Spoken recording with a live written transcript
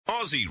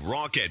Aussie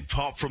rock and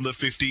pop from the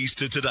 50s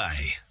to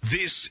today.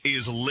 This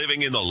is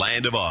Living in the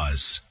Land of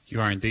Oz.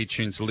 You are indeed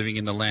tuned to Living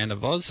in the Land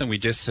of Oz, and we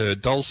just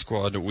heard Doll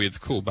Squad with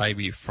Cool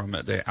Baby from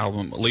their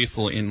album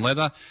Lethal in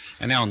Leather.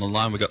 And now on the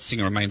line we've got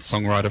singer and main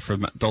songwriter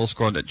from Doll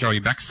Squad, Joey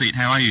Backseat.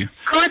 How are you?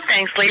 Good,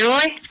 thanks,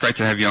 Leroy. It's great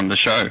to have you on the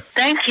show.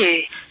 Thank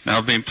you. Now,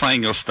 I've been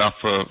playing your stuff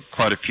for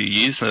quite a few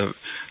years. I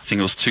think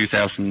it was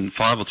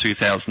 2005 or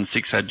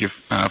 2006. I had your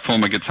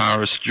former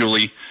guitarist,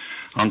 Julie,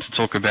 on to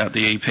talk about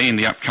the EP and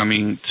the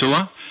upcoming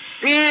tour.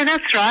 Yeah,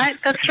 that's right.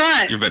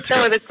 You're about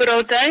to were the good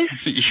old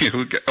days. You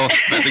were about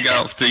to go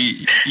off to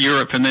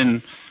Europe, and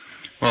then,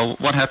 well,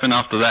 what happened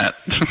after that?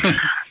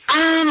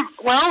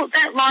 Well,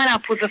 that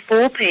lineup was a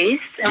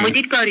four-piece, and we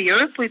did go to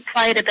Europe. We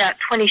played about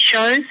 20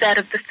 shows out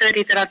of the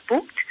 30 that I'd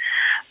booked.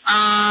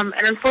 And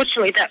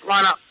unfortunately, that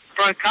lineup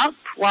broke up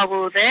while we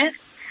were there.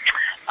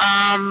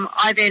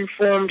 I then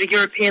formed a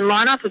European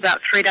lineup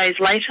about 3 days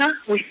later.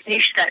 We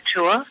finished that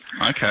tour.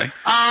 Okay.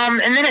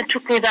 And then it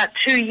took me about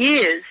 2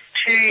 years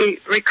to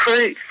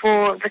recruit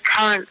for the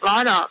current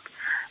lineup.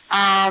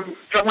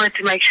 But I wanted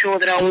to make sure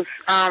that I was,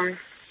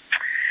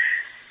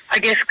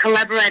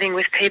 collaborating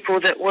with people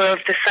that were of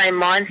the same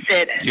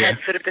mindset and had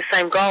sort of the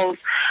same goals.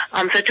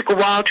 So it took a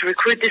while to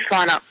recruit this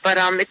lineup, but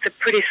it's a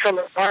pretty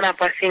solid lineup,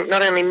 I think,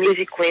 not only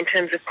musically in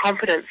terms of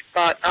competence,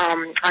 but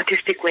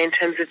artistically in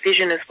terms of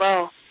vision as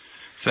well.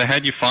 So how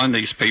do you find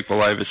these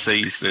people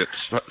overseas at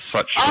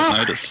such short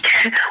notice?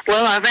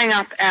 Well, I rang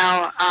up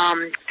our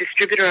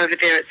distributor over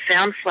there at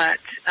Soundflat,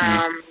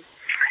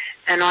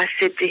 and I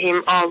said to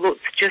him, "Oh, look,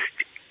 you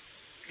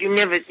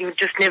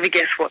just never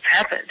guess what's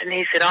happened." And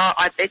he said, "Oh,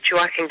 I bet you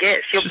I can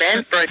guess. Your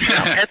band's broken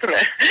up, hasn't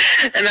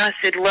it?" And I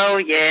said, "Well,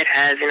 yeah, it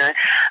has, you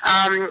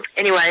know."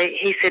 Anyway,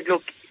 he said,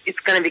 "Look,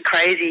 it's going to be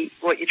crazy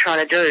what you're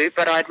trying to do,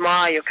 but I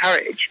admire your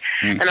courage."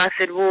 And I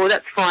said, "Well,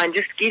 that's fine.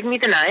 Just give me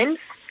the names.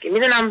 Give me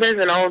the numbers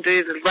and I'll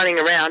do the running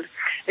around."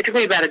 It took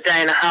me about a day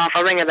and a half.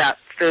 I rang about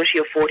 30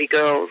 or 40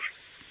 girls.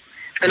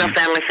 And I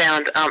finally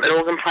found an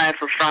organ player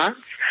from France,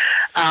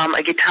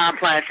 a guitar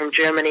player from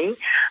Germany,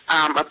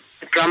 a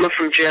drummer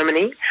from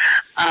Germany,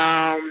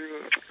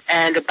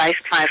 and a bass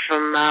player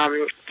from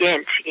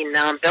Ghent in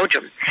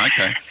Belgium.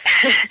 Okay.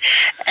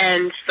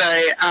 And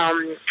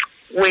so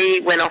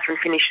we went off and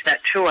finished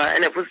that tour,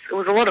 and it was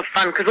a lot of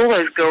fun because all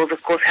those girls,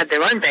 of course, had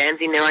their own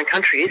bands in their own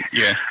countries.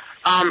 Yeah.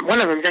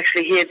 One of them's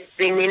actually here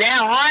visiting me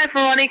now. Hi,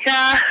 Veronica,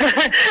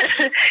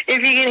 if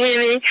you can hear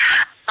me.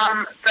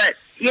 But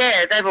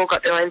yeah, they've all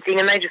got their own thing,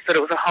 and they just thought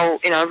it was a whole,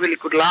 a really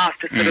good laugh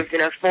to sort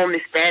of, form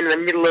this band in the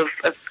middle of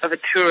a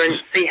tour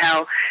and see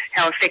how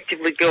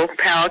effectively girl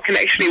power can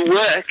actually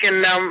work.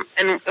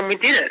 And we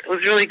did it. It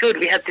was really good.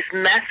 We had this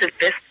massive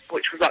festival,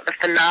 which was like the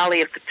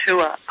finale of the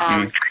tour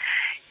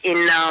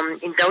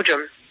in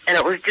Belgium. And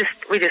it was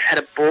we just had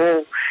a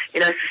ball.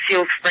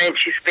 Cecile's French.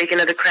 She's speaking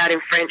to the crowd in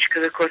French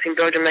because, of course, in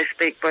Belgium they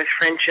speak both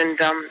French and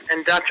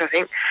Dutch, I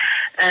think.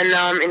 And,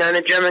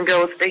 the German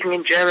girl was speaking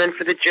in German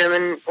for the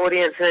German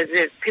audience. And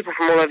there's people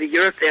from all over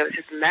Europe there. It was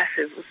just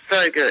massive. It was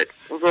so good.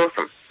 It was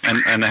awesome.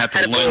 And they had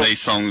to learn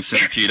these songs in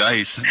a few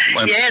days.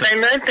 Yeah, they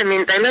learned them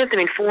in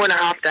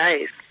 4.5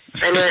 days.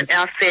 They learned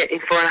our set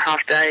in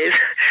 4.5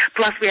 days.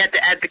 Plus, we had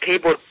to add the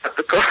keyboard,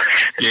 of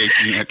course,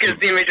 because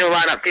the original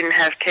lineup didn't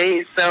have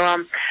keys.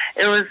 So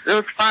it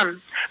was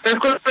fun. But of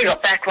course, we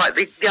got back. Like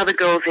the other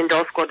girls in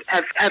Doll Squad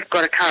have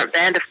got a current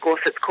band, of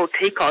course. It's called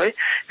Tico.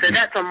 So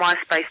that's on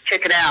MySpace.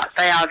 Check it out.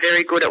 They are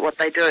very good at what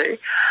they do.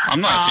 I'm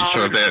not actually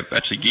sure they're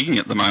actually gigging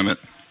at the moment.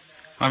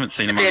 I haven't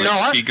seen them on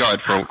the gig guide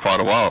for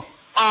quite a while.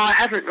 Oh, I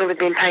haven't really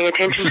been paying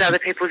attention to other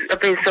people's.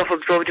 I've been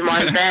self-absorbed in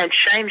my own band.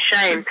 Shame.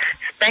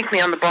 Spank me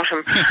on the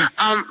bottom.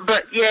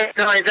 But yeah,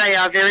 no, they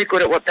are very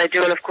good at what they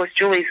do. And of course,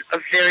 Julie's a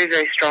very,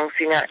 very strong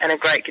singer and a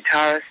great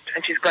guitarist.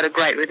 And she's got a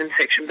great rhythm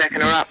section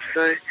backing her up.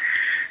 So,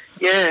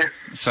 yeah.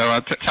 So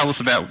tell us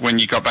about when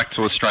you got back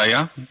to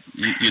Australia.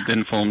 You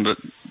then formed the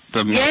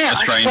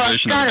Australian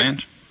version of the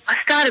band. I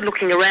started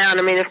looking around.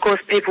 I mean, of course,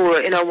 people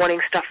were,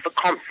 wanting stuff for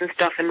comps and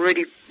stuff, and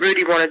Rudy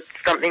wanted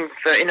something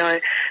for,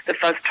 the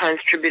Fuzztones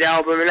tribute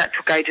album, and that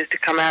took ages to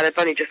come out. I've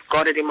only just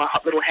got it in my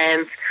hot little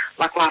hands,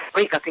 like last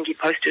week. I think he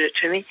posted it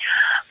to me.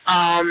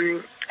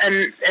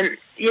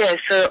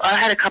 So I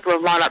had a couple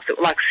of lineups that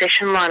were like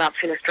session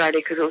lineups in Australia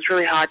because it was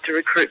really hard to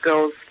recruit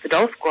girls for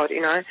Doll Squad,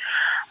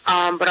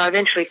 But I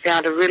eventually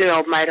found a really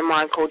old mate of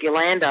mine called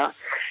Yolanda,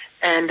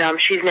 and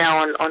she's now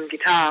on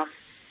guitar.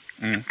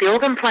 The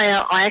organ player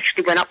I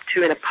actually went up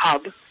to in a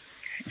pub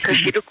because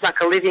she looked like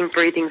a living,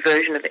 breathing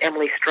version of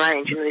Emily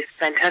Strange, this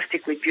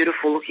fantastically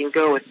beautiful-looking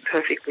girl with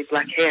perfectly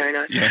black hair,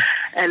 Yeah.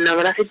 And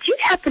I said, "Do you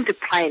happen to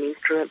play an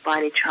instrument by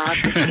any chance?"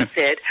 And she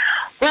said,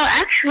 "Well,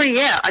 actually,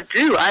 yeah, I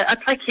do. I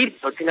play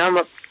keyboards, I'm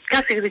a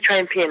classically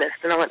trained pianist."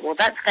 And I went, "Well,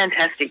 that's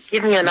fantastic.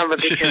 Give me your number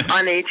because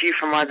I need you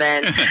for my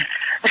band."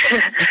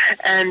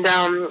 And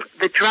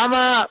the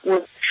drummer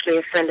was actually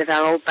a friend of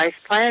our old bass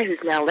player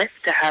who's now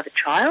left to have a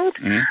child.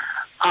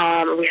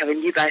 We have a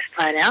new bass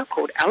player now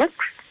called Alex.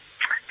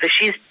 So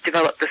she's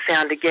developed the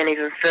sound again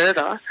even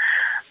further.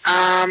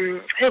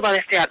 Who have I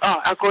left out? Oh,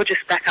 our gorgeous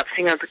backup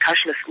singer and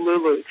percussionist,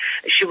 Lulu.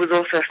 She was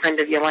also a friend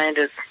of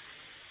Yolanda's.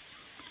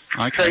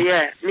 Okay. So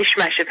yeah,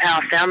 mishmash of how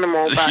I found them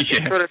all, but Yeah.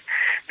 it sort of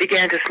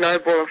began to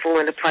snowball and fall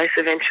into place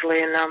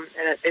eventually, and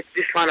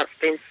this lineup's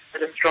been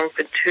sort of strong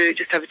for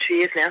just over 2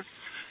 years now.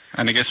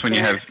 And I guess when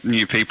you have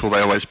new people, they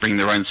always bring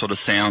their own sort of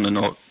sound and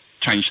or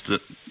change the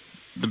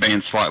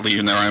band slightly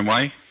in their own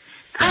way.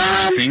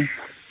 Thing.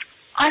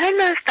 I don't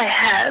know if they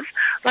have.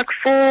 Like,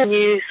 for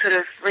new sort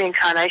of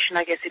reincarnation,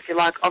 I guess, if you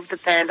like, of the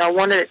band, I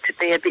wanted it to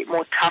be a bit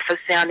more tougher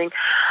sounding.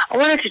 I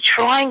wanted to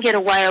try and get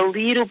away a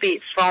little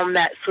bit from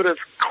that sort of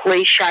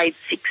cliched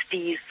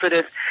 60s sort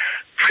of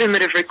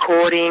primitive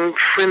recording,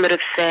 primitive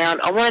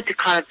sound. I wanted to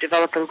kind of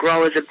develop and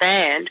grow as a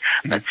band,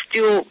 but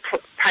still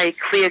pay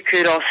clear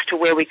kudos to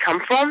where we come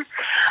from.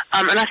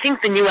 And I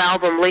think the new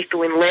album,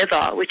 Lethal in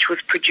Leather, which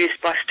was produced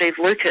by Steve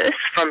Lucas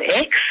from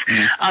X,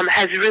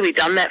 has really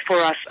done that for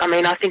us. I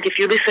mean, I think if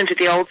you listen to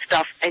the old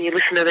stuff and you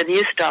listen to the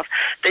new stuff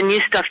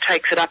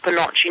takes it up a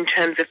notch in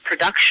terms of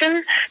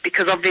production,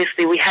 because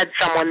obviously we had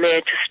someone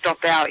there to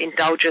stop our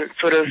indulgent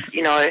sort of,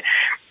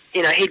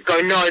 he'd go,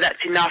 no,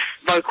 that's enough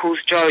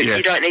vocals, Joe. Yes.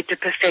 You don't need to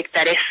perfect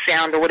that S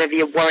sound or whatever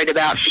you're worried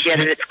about. Forget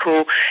it, it's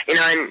cool.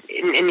 And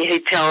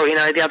he'd tell,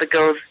 the other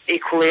girls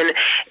equally. And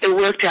it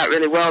worked out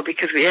really well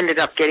because we ended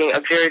up getting a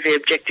very, very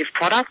objective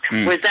product,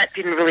 whereas that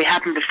didn't really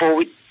happen before.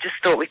 We just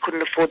thought we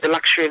couldn't afford the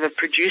luxury of a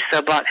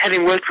producer, but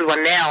having worked with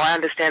one now, I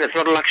understand it's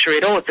not a luxury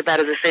at all. It's about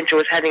as essential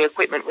as having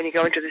equipment when you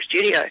go into the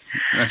studio.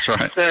 That's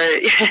right. So,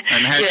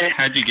 and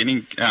how did you get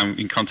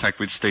in contact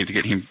with Steve to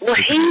get him? Well,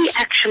 he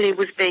actually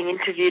was being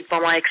interviewed by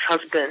my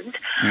ex-husband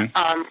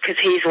because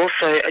he's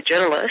also a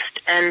journalist,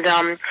 and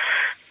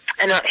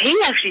he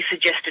actually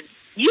suggested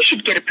you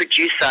should get a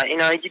producer.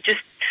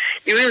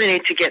 You really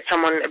need to get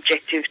someone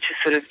objective to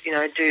sort of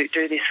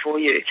do this for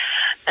you,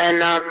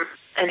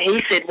 and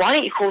he said, why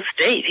don't you call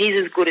Steve? He's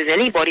as good as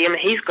anybody. I mean,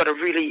 he's got a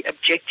really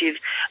objective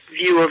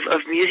view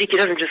of music. He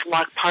doesn't just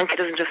like punk. He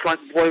doesn't just like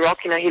boy rock.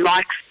 He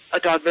likes a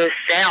diverse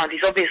sound.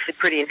 He's obviously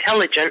pretty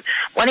intelligent.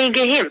 Why don't you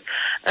get him?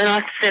 And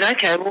I said,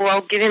 okay, well,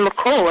 I'll give him a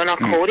call. And I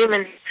called him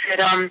and he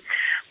said,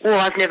 well,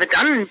 I've never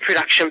done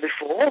production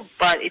before,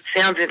 but it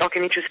sounds like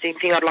an interesting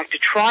thing I'd like to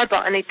try,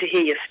 but I need to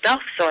hear your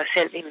stuff. So I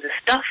sent him the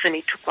stuff, and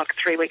he took like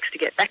 3 weeks to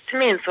get back to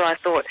me, and so I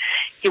thought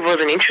he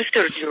wasn't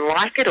interested or didn't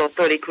like it or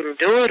thought he couldn't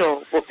do it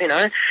or,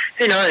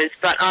 who knows.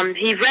 But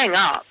he rang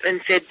up and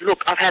said,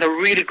 look, I've had a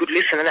really good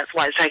listen, and that's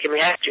why it's taken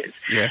me ages,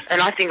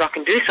 and I think I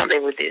can do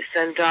something with this.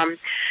 And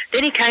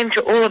then he came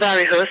to all of our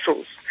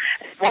rehearsals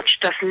and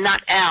watched us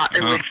nut out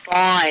and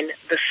refine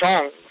the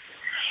songs.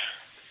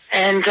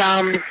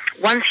 And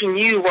once he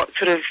knew what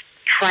sort of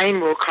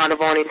train we were kind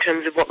of on in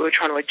terms of what we were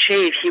trying to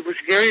achieve, he was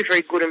very,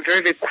 very good and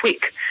very, very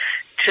quick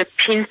to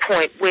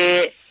pinpoint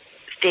where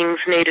things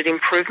needed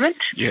improvement.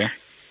 Yeah.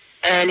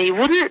 And he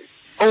wouldn't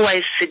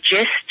always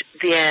suggest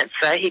the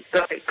answer. He'd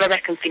go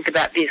back and think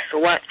about this,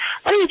 or why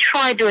don't you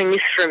try doing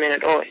this for a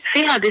minute, or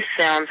see how this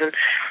sounds, and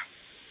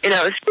it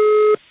was...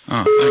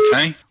 Oh,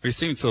 okay. We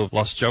seem to have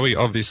lost Joey,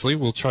 obviously.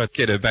 We'll try to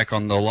get her back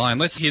on the line.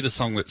 Let's hear the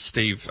song that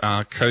Steve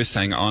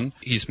co-sang on,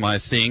 Here's My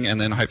Thing,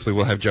 and then hopefully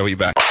we'll have Joey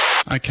back.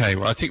 Okay,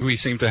 well, I think we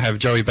seem to have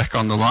Joey back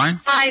on the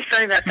line. Hi,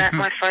 sorry about that.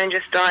 My phone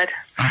just died.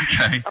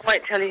 Okay. I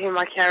won't tell you who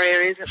my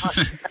carrier is. It might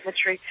be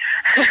cemetery.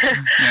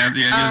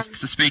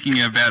 So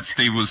speaking about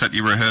Steve was at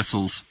your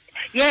rehearsals.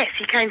 Yes,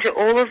 he came to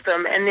all of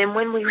them, and then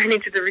when we went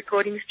into the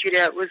recording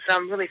studio, it was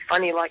really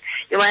funny. Like,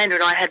 Yolanda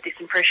and I had this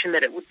impression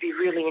that it would be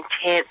really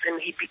intense,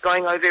 and he'd be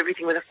going over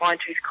everything with a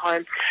fine-tooth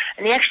comb,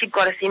 and he actually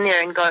got us in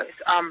there and goes,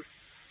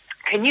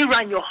 can you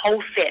run your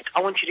whole set?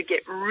 I want you to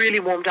get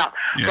really warmed up.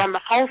 Yeah. Run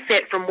the whole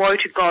set from woe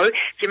to go.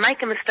 If you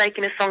make a mistake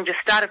in a song, just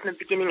start it from the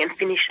beginning and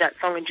finish that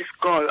song and just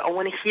go. I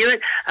want to hear it,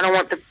 and I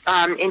want the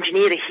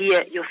engineer to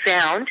hear your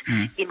sound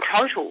in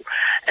total.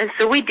 And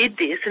so we did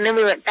this, and then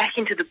we went back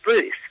into the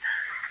booth.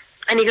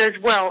 And he goes,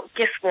 well,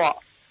 guess what?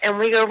 And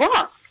we go,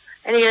 what?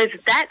 And he goes,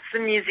 that's the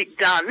music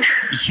done.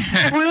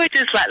 Yeah. We were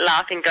just like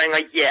laughing, going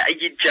like, yeah, are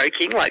you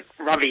joking? Like,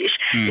 rubbish.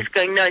 He's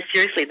going, no,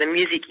 seriously, the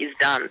music is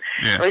done.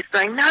 Yeah. So he's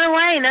going, no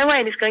way, no way.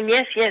 And he's going,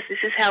 yes,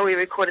 this is how we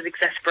recorded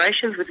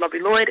Exasperations with Lobby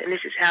Lloyd, and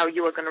this is how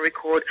you are going to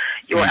record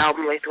your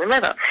album Lethal in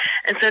Leather.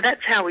 And so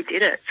that's how we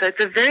did it. So it's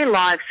a very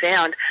live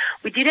sound.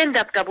 We did end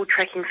up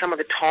double-tracking some of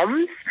the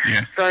toms.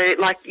 Yeah. So,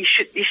 like,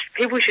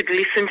 people should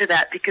listen to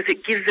that because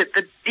it gives it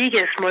the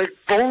biggest, most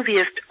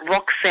ballsiest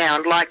rock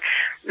sound. Like,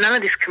 none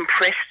of this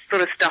compressed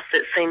sort of stuff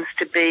that seems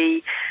to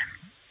be...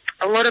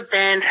 A lot of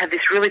bands have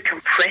this really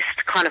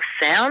compressed kind of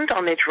sound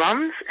on their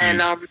drums,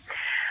 and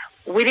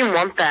we didn't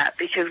want that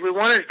because we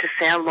wanted it to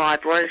sound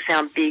live, we wanted it to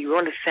sound big, we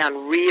wanted it to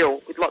sound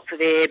real with lots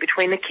of air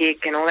between the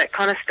kick and all that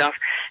kind of stuff.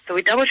 So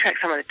we double-tracked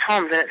some of the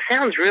toms, and it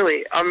sounds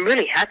really... I'm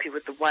really happy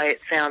with the way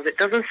it sounds. It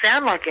doesn't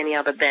sound like any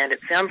other band. It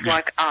sounds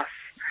like us.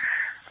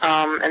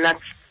 And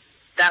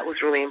that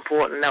was really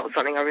important. That was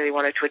something I really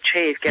wanted to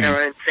achieve, get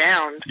our own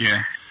sound.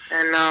 Yeah.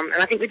 And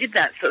I think we did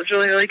that, so it was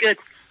really, really good.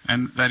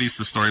 And that is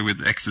the story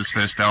with X's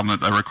first album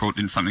that they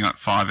recorded in something like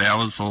 5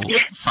 hours or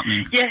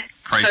something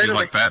crazy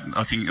like that.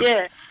 I think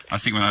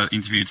when I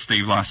interviewed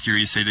Steve last year,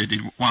 he said he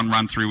did one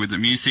run through with the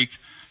music,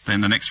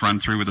 then the next run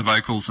through with the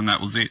vocals, and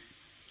that was it.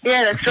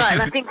 Yeah, that's right.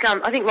 And I think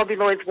Robbie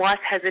Lloyd's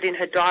wife has it in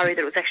her diary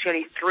that it was actually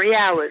only 3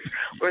 hours,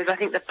 whereas I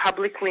think the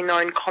publicly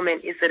known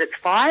comment is that it's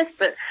 5.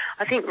 But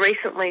I think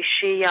recently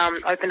she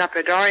opened up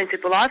her diary and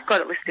said, well, I've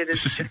got it listed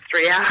as just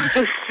 3 hours.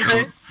 So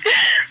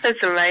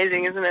that's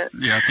amazing, isn't it?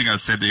 Yeah, I think I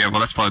said, well,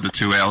 that's probably the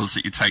 2 hours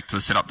that you take to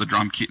set up the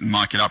drum kit and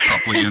mic it up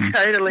properly. And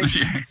Totally.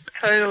 Yeah.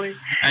 Totally.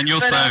 And you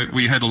also,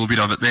 we heard a little bit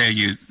of it there,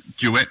 you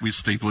duet with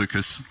Steve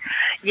Lucas.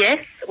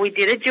 Yes, we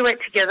did a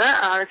duet together.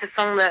 It's a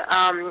song that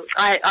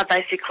I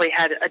basically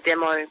had a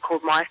demo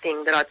called My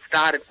Thing that I'd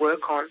started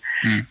work on,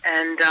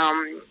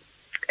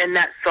 and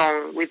that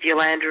song with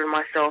Yolanda and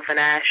myself and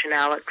Ash and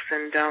Alex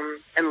and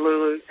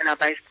Lulu and our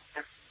bass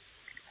player,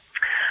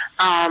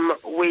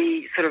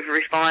 we sort of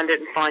refined it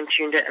and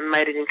fine-tuned it and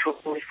made it into a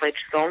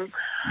fully-fledged song.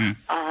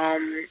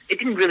 It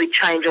didn't really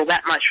change all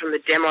that much from the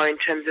demo in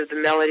terms of the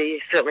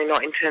melody, certainly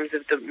not in terms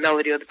of the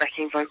melody or the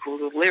backing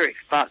vocals or the lyrics,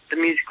 but the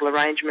musical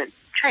arrangement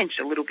changed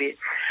a little bit,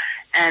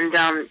 and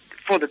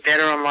for the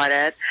better, I might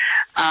add.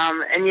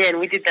 And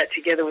we did that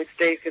together with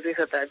Steve because we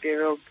thought that'd be a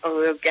real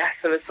gas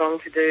of a song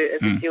to do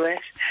as a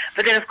duet.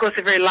 But then, of course,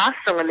 the very last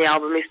song on the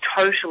album is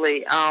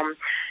totally,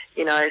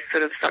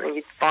 sort of something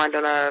you'd find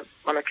on a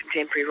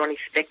contemporary Ronnie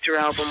Spector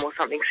album or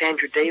something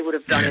Sandra Dee would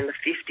have done in the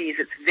 50s.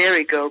 It's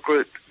very girl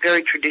group,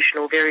 very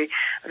traditional, a very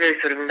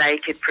sort of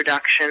naked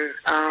production,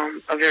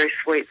 a very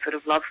sweet sort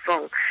of love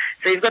song.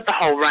 So you've got the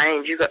whole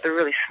range. You've got the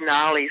really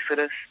snarly sort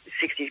of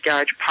 60s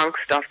garage punk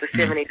stuff, the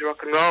 70s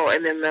rock and roll,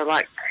 and then the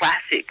like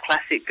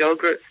classic girl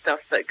group stuff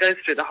that goes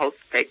through the whole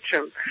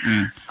spectrum.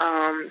 So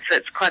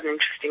it's quite an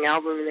interesting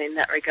album in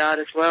that regard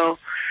as well.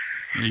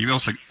 Yeah, you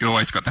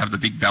always got to have the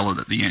big ballad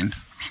at the end.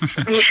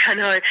 Yeah, I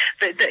know.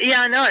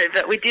 I know.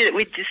 But we did.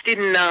 We just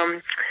didn't.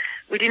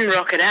 We didn't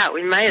rock it out.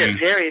 We made it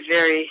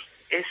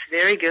it's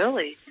very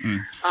girly.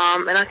 And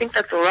I think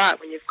that's all right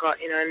when you've got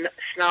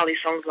snarly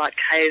songs like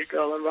Cave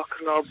Girl and Rock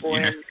and Roll Boy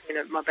and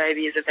My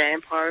Baby is a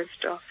Vampire and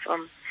stuff.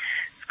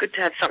 It's good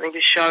to have something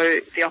to show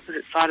the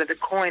opposite side of the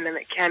coin, and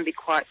it can be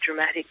quite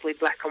dramatically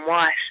black and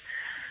white.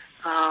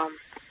 So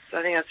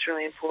I think that's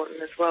really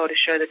important as well, to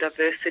show the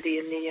diversity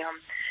in the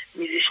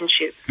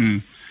musicianship.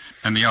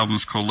 And the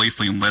album's called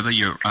Lethal in Leather.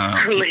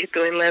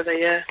 Lethal in Leather,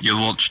 yeah. You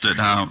launched it,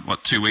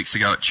 2 weeks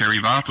ago at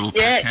Cherry Bar?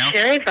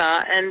 Cherry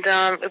Bar, and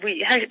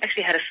we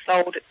actually had a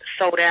sold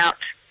out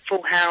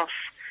full house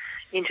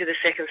into the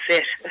second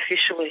set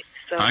officially.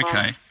 So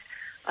okay.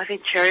 I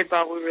think Cherry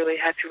Bar were really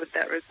happy with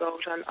that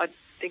result. And I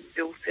think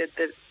Bill said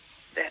that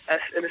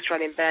an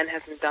Australian band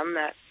hasn't done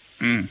that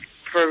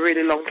for a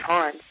really long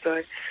time.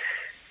 So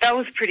that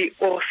was pretty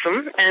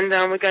awesome. And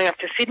we're going up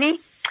to Sydney.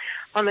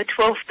 On the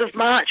 12th of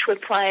March, we're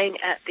playing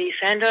at the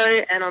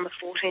Sando, and on the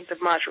 14th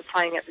of March, we're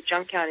playing at the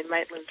Junkyard in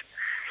Maitland.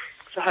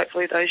 So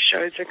hopefully those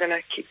shows are going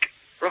to kick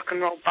rock and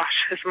roll butt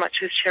as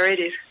much as Cherry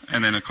did.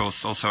 And then, of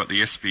course, also at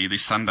the SB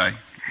this Sunday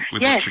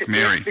with Yes, Electric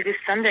Mary. Yes, this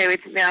Sunday.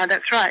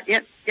 That's right.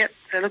 Yep.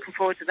 So looking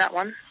forward to that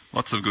one.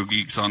 Lots of good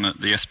gigs on at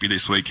the SB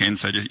this weekend,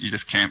 so you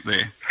just camp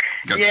there.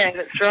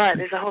 That's right.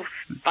 There's a whole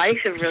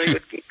space of really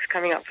good gigs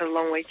coming up for the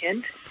long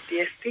weekend,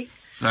 the SB.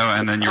 So,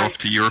 and then you're off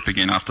to Europe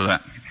again after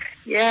that.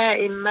 Yeah,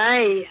 in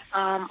May,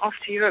 off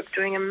to Europe,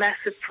 doing a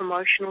massive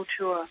promotional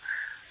tour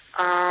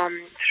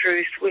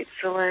through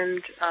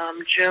Switzerland,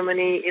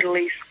 Germany,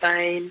 Italy,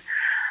 Spain.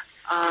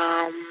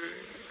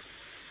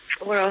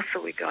 Where else are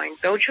we going?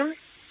 Belgium,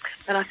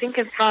 and I think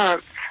in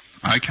France.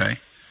 Okay.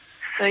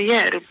 So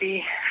yeah, it'll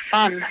be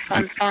fun.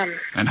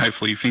 And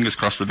hopefully, fingers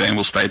crossed, the band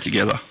will stay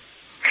together.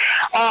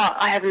 Oh,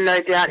 I have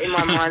no doubt in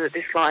my mind that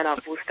this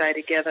lineup will stay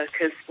together,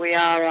 because we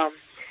are.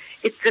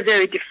 It's a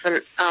very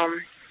different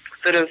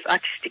sort of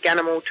artistic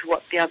animal to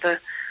what the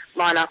other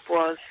lineup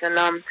was, and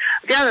the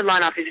other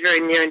lineup is very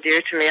near and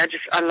dear to me.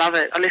 I love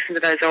it. I listen to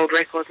those old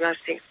records and I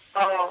just think,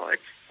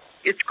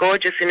 it's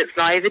gorgeous in its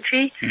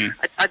naivety.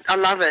 I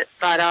love it,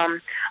 but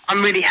I'm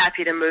really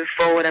happy to move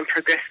forward and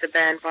progress the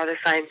band by the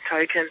same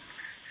token.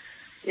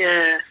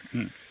 Yeah.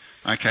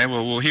 Okay,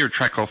 well, we'll hear a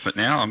track off it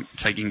now. I'm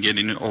taking Get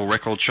In all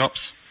record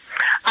shops.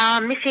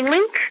 Missing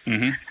Link,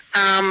 Red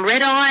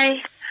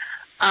Eye.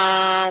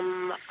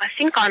 I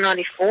think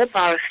I-94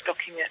 Bar is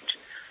stocking it.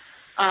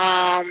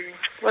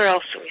 Where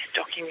else are we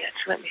stocking it?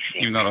 Let me see.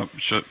 You're not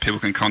sure people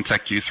can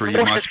contact you through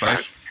your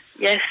MySpace?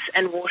 Yes,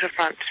 and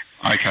Waterfront.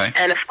 Okay.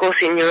 And, of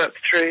course, in Europe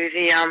through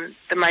the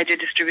major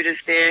distributors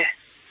there,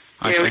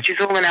 which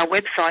is all on our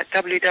website,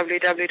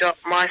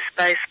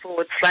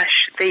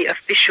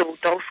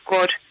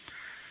 www.myspace.com/theofficial.squad.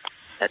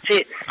 That's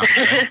it.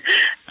 Okay.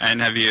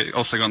 And have you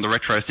also gone the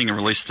retro thing and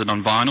released it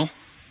on vinyl?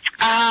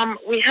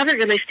 We haven't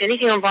released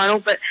anything on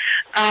vinyl, but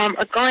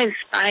a guy in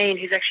Spain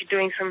who's actually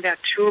doing some of our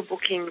tour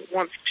booking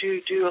wants to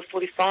do a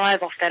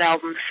 45 off that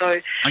album,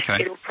 so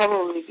it'll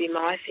probably be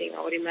my thing, I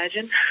would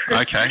imagine.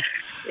 Okay.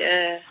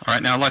 Yeah. All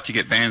right, now I'd like to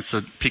get bands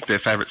to pick their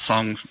favourite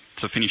song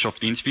to finish off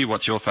the interview.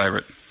 What's your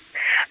favourite?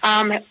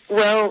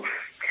 Well,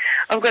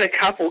 I've got a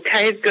couple.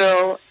 Cave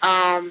Girl,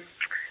 Rock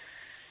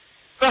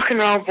and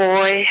Roll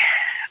Boy,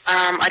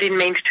 I Didn't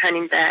Mean to Turn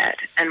Him Bad,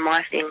 and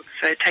My Thing,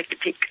 so take your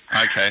pick.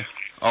 Okay.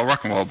 Oh,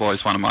 Rock and Roll Boy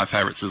is one of my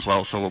favourites as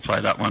well, so we'll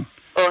play that one.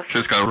 Awesome. So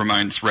it's got a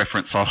Ramones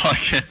reference. I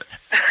like it.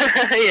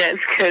 Yeah,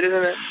 it's good,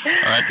 isn't it?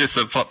 All right, just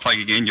to plug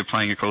again, you're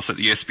playing, of course, at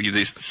the SB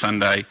this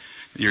Sunday.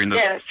 You're in the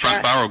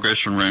front bar or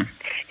Gershwin room?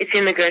 It's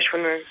in the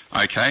Gershwin room.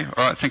 Okay.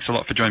 All right, thanks a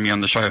lot for joining me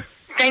on the show.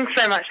 Thanks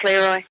so much,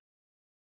 Leroy.